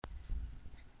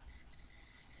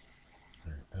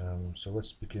So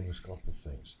let's begin with a couple of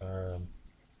things.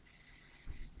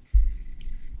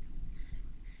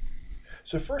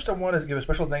 So first, I want to give a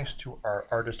special thanks to our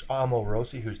artist Amo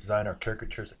Rossi, who's designed our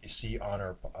caricatures that you see on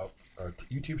our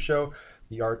YouTube show,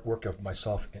 the artwork of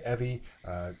myself and Evie.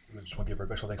 I just want to give a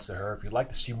special thanks to her. If you'd like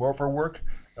to see more of her work,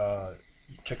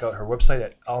 check out her website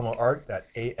at Alma Art, at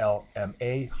alma-art.com.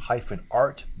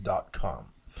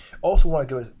 Also want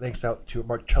to give a thanks out to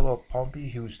Marcello Pompi,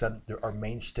 who's done our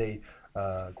mainstay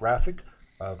graphic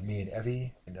of me and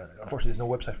Evie. And unfortunately, there's no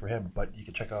website for him, but you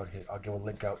can check out I'll give a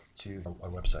link out to our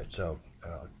website. So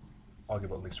I'll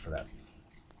give out links for that.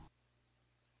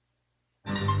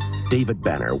 David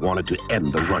Banner wanted to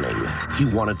end the running. He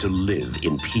wanted to live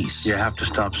in peace. You have to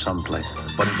stop someplace.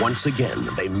 But once again,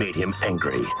 they made him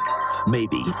angry.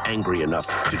 Maybe angry enough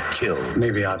to kill.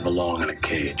 Maybe I belong in a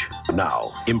cage.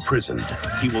 Now, imprisoned,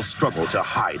 he will struggle to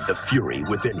hide the fury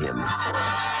within him.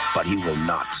 But he will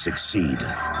not succeed.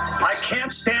 I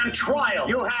can't stand trial.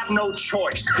 You have no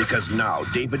choice. Because now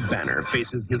David Banner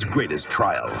faces his greatest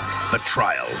trial. The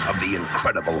trial of the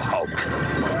Incredible Hulk.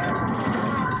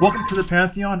 Welcome to the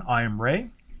Pantheon. I am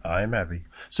Ray. I'm Evie.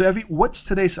 So Evie, what's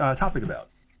today's topic about?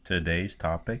 Today's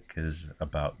topic is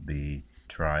about the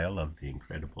trial of the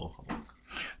Incredible Hulk.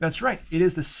 That's right. It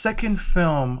is the second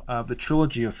film of the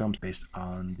trilogy of films based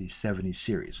on the 70s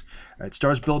series. It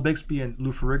stars Bill Bixby and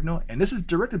Lou Ferrigno, and this is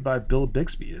directed by Bill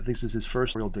Bixby. I think this is his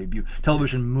first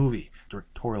television movie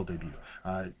directorial debut.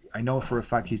 I know for a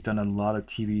fact he's done a lot of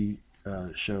TV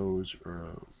shows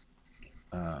or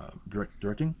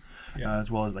directing,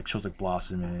 as well as like shows like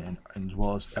Blossom and as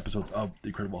well as episodes of The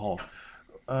Incredible Hulk.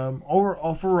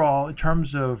 Overall, in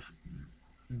terms of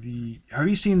have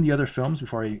you seen the other films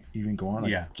before I even go on?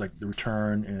 Yeah. It's like The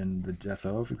Return and The Death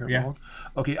of Incredible Hulk.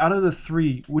 Okay, out of the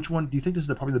three, which one do you think this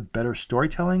is probably the better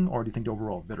storytelling, or do you think the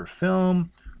overall better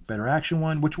film, better action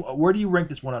one? Where do you rank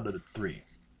this one out of the three?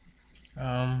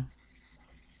 That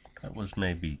was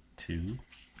maybe 2.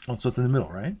 Oh, so it's in the middle,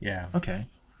 right? Yeah. Okay.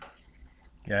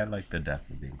 Yeah, I like The Death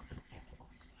of the Incredible Hulk.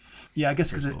 Yeah, I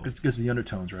guess because of the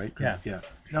undertones, right? Yeah. Yeah.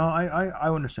 No,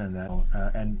 I understand that.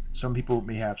 And some people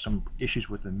may have some issues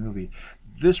with the movie.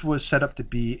 This was set up to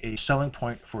be a selling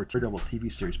point for a Daredevil TV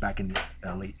series back in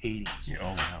the late 80s.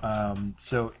 Oh, wow.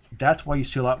 So that's why you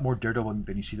see a lot more Daredevil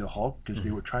than you see the Hulk, because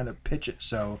they were trying to pitch it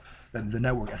so that the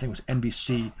network, I think it was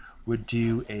NBC, would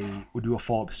do a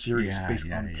follow-up series based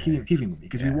on a TV movie.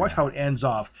 Because if you watch how it ends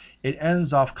off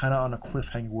kind of on a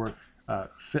cliffhanger where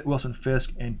Wilson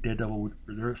Fisk and Daredevil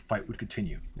their fight would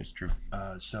continue. It's true.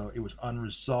 So it was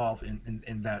unresolved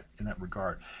in that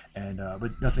regard, and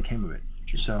but nothing came of it.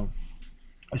 True. So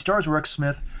it stars Rex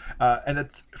Smith, and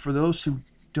that's for those who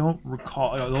don't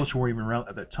recall, those who weren't even around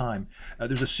at that time.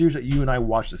 There's a series that you and I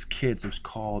watched as kids. It was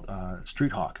called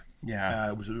Street Hawk.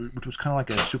 Yeah. Which was kind of like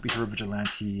a superhero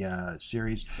vigilante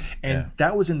series, and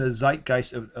that was in the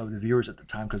zeitgeist of the viewers at the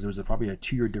time, because there was probably a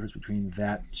 2-year difference between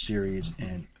that series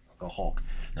and the Hulk.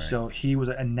 Right. So he was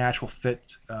a natural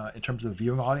fit in terms of the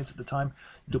viewing audience at the time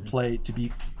to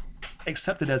be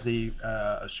accepted as a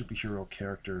superhero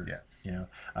character. Yeah. You know,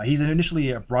 he's initially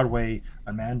a Broadway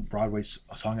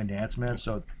song and dance man,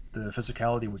 so the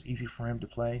physicality was easy for him to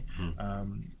play.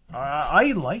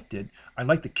 I liked it. I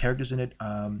liked the characters in it.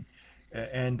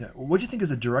 And what do you think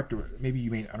as a director? Maybe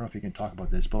I don't know if you can talk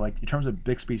about this, but like in terms of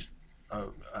Bixby's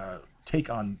take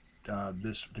on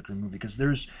this particular movie, because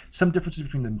there's some differences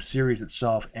between the series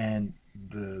itself and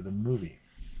the movie.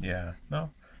 Yeah,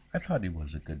 no, I thought he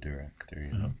was a good director.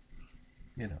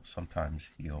 You know,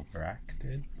 sometimes he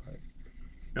overacted. But,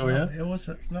 it was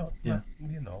I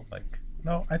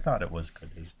thought it was good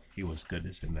he was good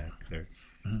as an actor.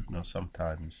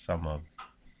 Sometimes some of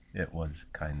it was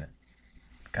kind of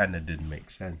didn't make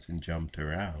sense and jumped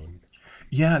around.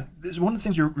 Yeah, there's one of the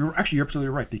things you're absolutely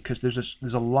right, because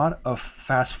there's a lot of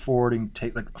fast forwarding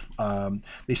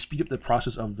they speed up the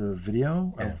process of the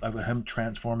video of him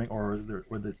transforming, or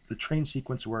the train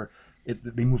sequence where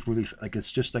they move really like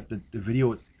it's just like the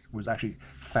video was actually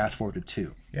fast forwarded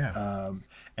too. Yeah.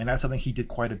 And that's something he did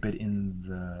quite a bit in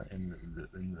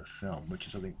the film, which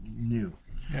is something new.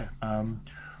 Yeah.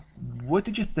 What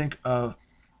did you think of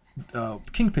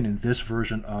Kingpin in this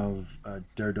version of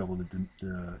Daredevil,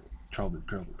 the Trial of the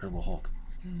Incredible Hulk?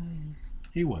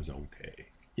 He was okay.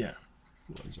 Yeah.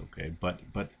 He was okay, but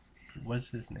what's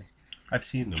his name? I've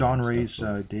seen him. John Rhys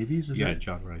Davies.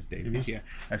 John Rhys Davies. Yeah,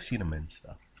 I've seen him in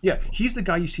stuff. Yeah, he's the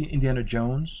guy you see in Indiana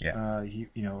Jones. Yeah.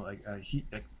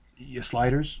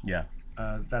 Sliders. Yeah.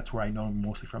 That's where I know him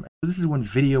mostly from. This is when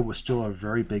video was still a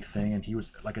very big thing, and he was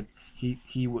like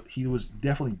he was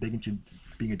definitely big into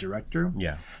being a director.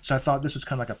 Yeah. So I thought this was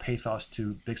kind of like a pathos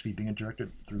to Bixby being a director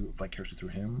through vicariously through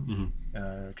him,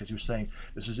 Mm-hmm. because he was saying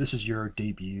this is your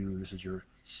debut, this is your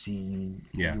scene.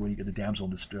 Yeah. When you get the damsel in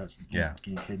distress, Yeah.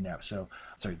 getting kidnapped. So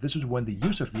sorry, this was when the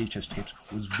use of VHS tapes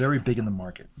was very big in the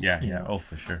market. Yeah. you Yeah. know, Oh,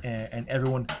 for sure. and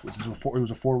everyone it was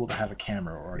affordable to have a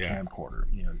camera or a Yeah. camcorder.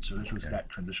 So this was that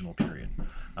transitional period.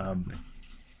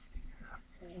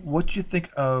 What do you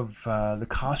think of the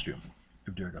costume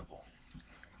of Daredevil?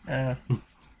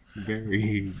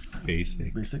 Very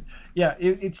basic. Basic, yeah.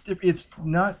 It's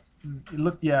not. It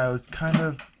was kind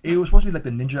of. It was supposed to be like the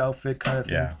ninja outfit kind of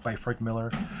thing Yeah. by Frank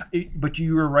Miller, but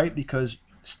you were right because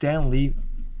Stan Lee.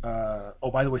 Oh,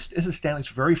 by the way, this is Stan Lee's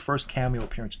very first cameo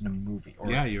appearance in a movie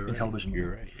or Yeah, you're in right. television You're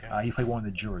movie. right, yeah. He played one of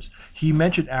the jurors. He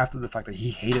mentioned after the fact that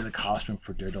he hated the costume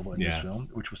for Daredevil in this Yeah. film,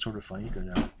 which was sort of funny because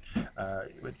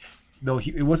but though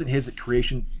it wasn't his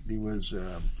creation, it was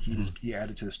he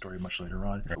added to the story much later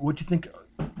on. What do you think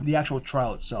of the actual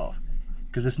trial itself?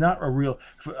 Because it's not a real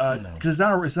because it's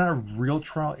not a real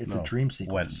trial. It's a No. dream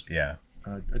sequence. Yeah.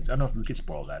 I don't know if we could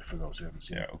spoil that for those who haven't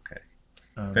seen Yeah. it. Okay.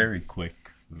 Very quick.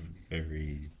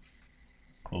 Very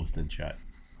closed and shut.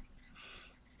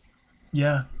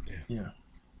 Yeah. Yeah. Yeah.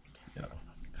 You know,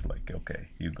 it's like, okay,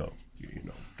 you go. You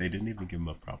know, they didn't even give him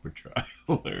a proper trial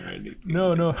or anything.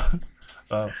 No.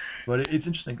 But it's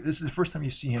interesting. This is the first time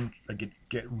you see him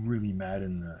get really mad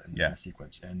in the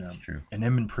sequence, and true. and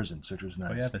him in prison, so it was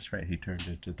nice. Oh yeah, that's right. He turned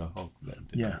into the Hulk then.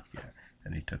 didn't Yeah. he? Yeah.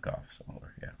 And he took off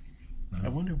somewhere. Yeah. I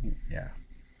wonder. Yeah.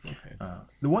 Okay.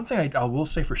 The one thing I will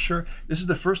say for sure, this is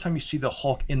the first time you see the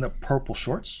Hulk in the purple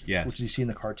shorts, Yes. which you see in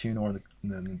the cartoon or in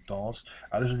the dolls.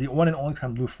 This is the one and only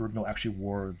time Lou Ferrigno actually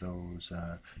wore those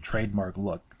trademark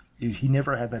look. He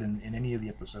never had that in any of the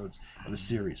episodes of the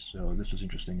series, so this was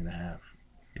interesting to have.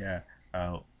 Yeah.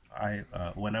 I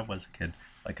when I was a kid,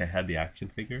 like I had the action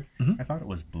figure. I thought it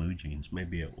was blue jeans.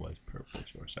 Maybe it was purple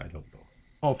shorts. I don't know.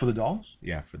 Oh, for the dolls?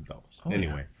 Yeah, for those. Oh,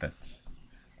 anyway, that's.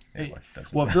 Hey, Anyway,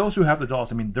 doesn't well, for matter. those who have the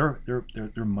dolls, I mean, they're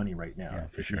money right now. Yeah,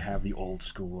 for if you sure. have the old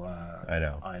school I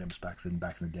know. items back in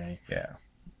the day. Yeah.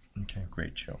 Okay.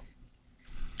 Great show.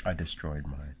 I destroyed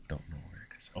mine. Don't know where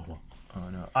it is. Oh well. Oh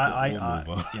no,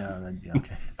 We'll move on. yeah,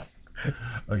 okay.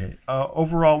 Okay.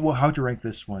 Overall, well, how'd you rank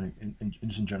this one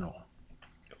just in general?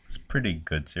 It's pretty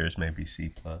good series. Maybe C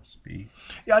plus B.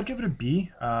 Yeah, I'd give it a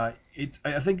B. I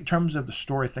think in terms of the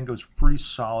story, I think it was pretty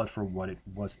solid for what it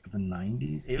was the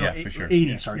 90s. Yeah, for sure. 80s,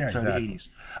 Yeah. sorry, Yeah, sorry, exactly. the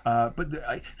 80s.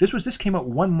 But this came out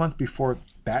 1 month before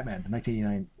Batman, the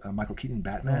 1989 Michael Keaton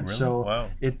Batman. Oh, really? So Wow.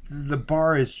 the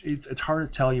bar is it's hard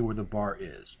to tell you where the bar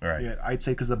is. Right. Yeah, I'd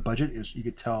say because the budget is, you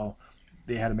could tell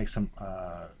they had to make some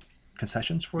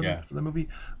concessions for Yeah. the movie.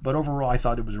 But overall, I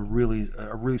thought it was a really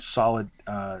solid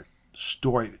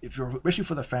story, especially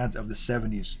for the fans of the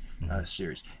 70s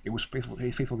series. It was faithful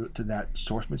to that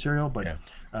source material, but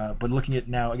Yeah. but looking at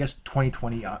now, I guess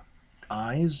 2020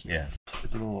 eyes, Yeah.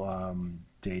 it's a little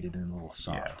dated and a little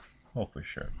soft. Yeah. Oh, for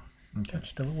sure. Okay. But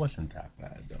still, it wasn't that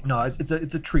bad though. No, it's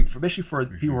a treat, especially for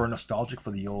people who are nostalgic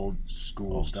for the old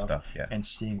school Old stuff, stuff, yeah. and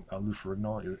seeing Lou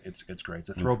Ferrigno, it's great. It's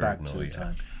a Lou throwback Ferrigno, to the yeah.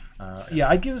 time. Yeah,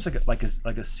 I'd give this like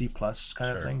a C plus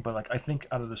kind of Sure. thing. But like I think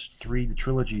out of the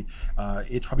trilogy,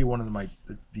 it's probably one of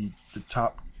the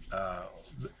top,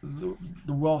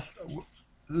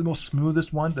 the most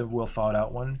smoothest one, the well thought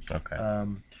out one. Okay.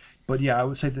 But yeah, I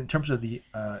would say that in terms of the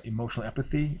emotional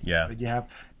empathy Yeah. that you have,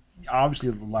 obviously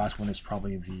the last one is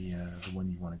probably the one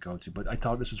you want to go to. But I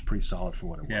thought this was pretty solid for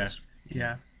what it Yeah. was.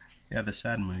 Yeah. Yeah. The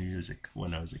sad music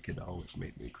when I was a kid always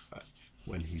made me cry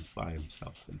when he's by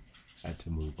himself and had to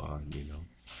move on. You know,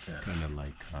 Yeah. kind of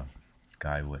like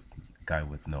guy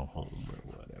with no home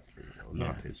or whatever. You know,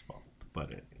 not his fault, but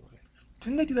anyway.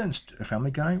 Didn't they do that in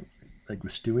Family Guy, like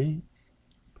with Stewie?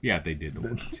 Yeah, they did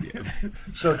once. Yeah.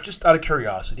 So, just out of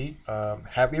curiosity,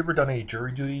 have you ever done any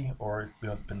jury duty or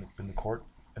been in the court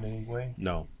in any way?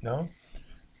 No. No.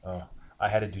 I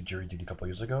had to do jury duty a couple of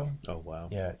years ago. Oh wow.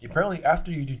 Yeah. Apparently,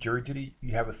 after you do jury duty,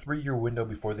 you have a 3-year window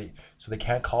before they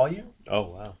can't call you. Oh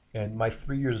wow. And my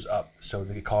 3 years is up, so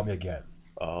they could call me again,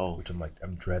 Oh. which I'm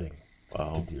dreading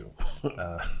Wow. to do.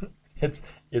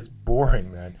 It's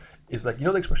boring, man. It's like,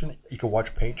 the expression, you can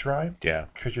watch paint dry. Yeah.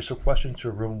 Because you're sequestered into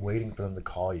a room waiting for them to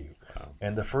call you. Wow.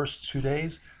 And the first 2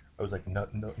 days, I was like, no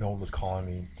one was calling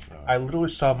me. I literally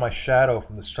saw my shadow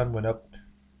from the sun went up,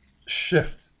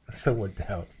 shift, the sun went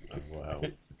down. Wow.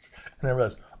 And I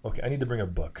realized, okay, I need to bring a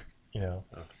book,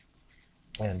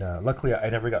 And luckily, I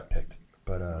never got picked.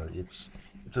 But it's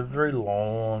a very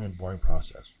long and boring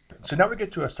process. So now we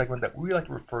get to a segment that we like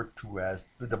to refer to as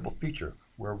the double feature,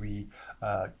 where we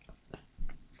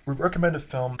we recommend a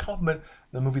film, compliment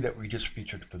the movie that we just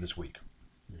featured for this week.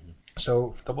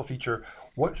 So, double feature,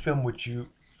 what film would you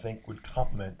think would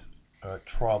complement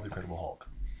Trial of the Incredible Hulk?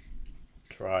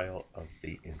 Trial of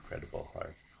the Incredible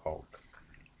Hulk.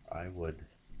 I would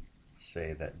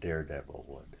say that Daredevil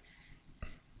would.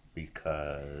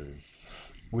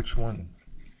 Because, Which one?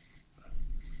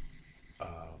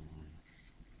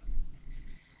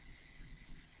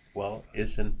 well,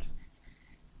 isn't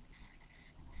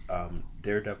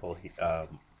Daredevil,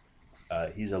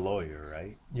 he's a lawyer,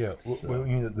 right? Yeah, So- you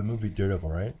mean the movie Daredevil,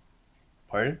 right?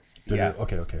 Pardon? Daredevil,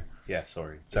 okay. Yeah,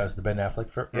 sorry. So that's the Ben Affleck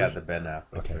version? Yeah, the Ben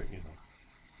Affleck, Okay.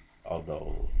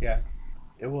 Although, yeah,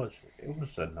 it was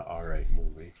an alright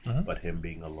movie, Mhm. but him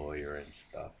being a lawyer and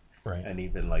stuff, Right. and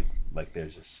even like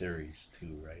there's a series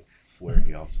too, right, where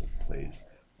he also plays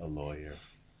a lawyer,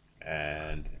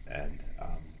 and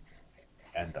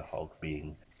the Hulk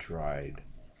being tried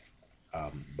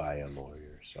by a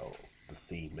lawyer. So the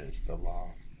theme is the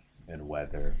law and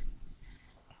whether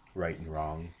right and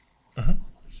wrong. Mhm.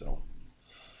 So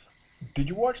Did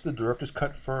you watch the director's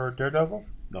cut for Daredevil?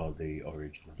 no, the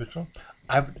original. Original?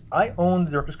 I own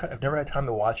the director's cut. I've never had time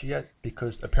to watch it yet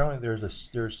because apparently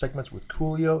there's segments with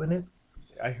Coolio in it.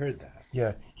 I heard that.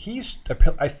 Yeah,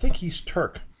 I think he's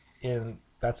Turk, and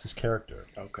that's his character.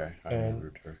 Okay, I And-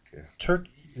 remember Turk. Yeah. Turk,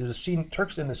 there's a scene.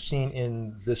 Turk's in the scene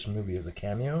in this movie as a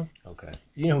cameo. Okay.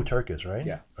 You know who Turk is, right?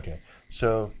 Yeah. Okay,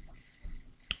 so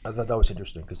I thought that was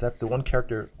interesting because that's the one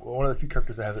character, one of the few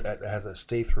characters that has a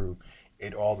stay through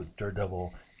in all the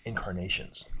Daredevil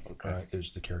incarnations. Okay.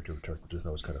 Is the character of Turk, which I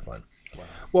thought was kind of fun. Wow.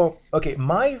 Well, okay,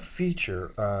 my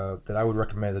feature that I would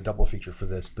recommend, the double feature for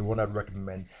this, the one I'd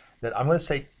recommend that I'm going to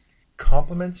say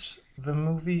complements the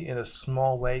movie in a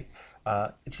small way.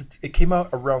 It came out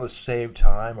around the same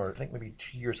time, or I think maybe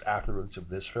 2 years after the release of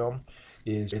this film.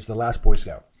 Is The Last Boy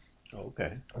Scout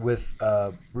Okay. with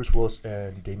Bruce Willis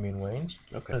and Damian Wayans.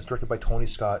 Okay. And it's directed by Tony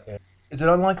Scott. And it's an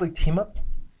unlikely team up,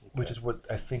 which is what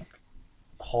I think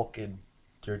Hulk and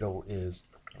Daredevil is.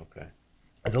 Okay.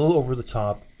 It's a little over the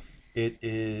top. It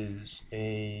is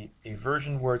a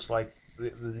version where it's like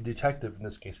the detective, in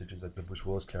this case, which is like the Bruce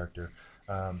Willis character,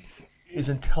 is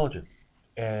intelligent,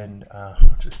 and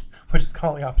which is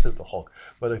kind of the opposite of the Hulk,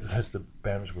 but like, that's the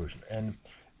Banner's version. And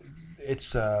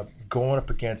it's going up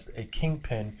against a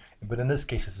kingpin, but in this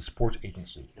case, it's a sports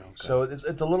agency. Okay. So it's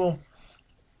a little,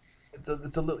 it's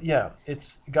a little, yeah.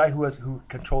 It's a guy who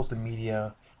controls the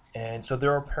media. And so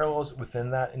there are parallels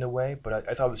within that in a way, but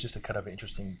I thought it was just a kind of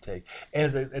interesting take.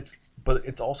 And but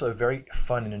it's also a very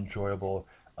fun and enjoyable,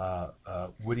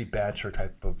 witty banter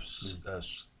type of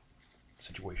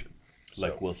situation.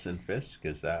 Like So, Wilson Fisk,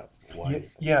 is that why?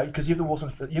 yeah, because you have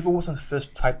a Wilson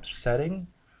Fisk type setting.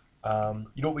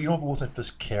 You don't have a Wilson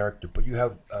Fisk character, but you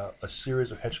have a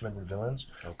series of henchmen and villains,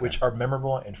 which are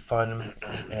memorable and fun,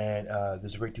 and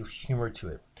there's a great deal of humor to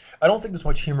it. I don't think there's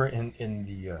much humor in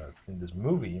this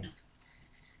movie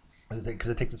because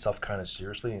it takes itself kind of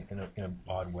seriously in an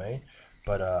odd way,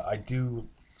 but I do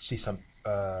see some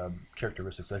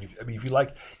characteristics. Like if you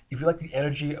like the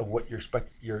energy of what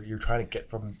you're trying to get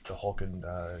from the Hulk and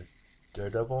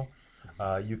Daredevil,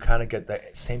 you kind of get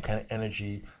that same kind of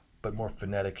energy, but more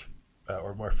phonetic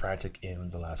or more frantic in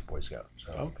The Last Boy Scout.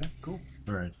 So Okay, cool.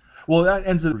 all right. Well, that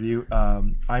ends the review.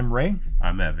 I'm Ray.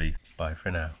 I'm Evie. Bye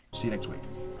for now. See you next week.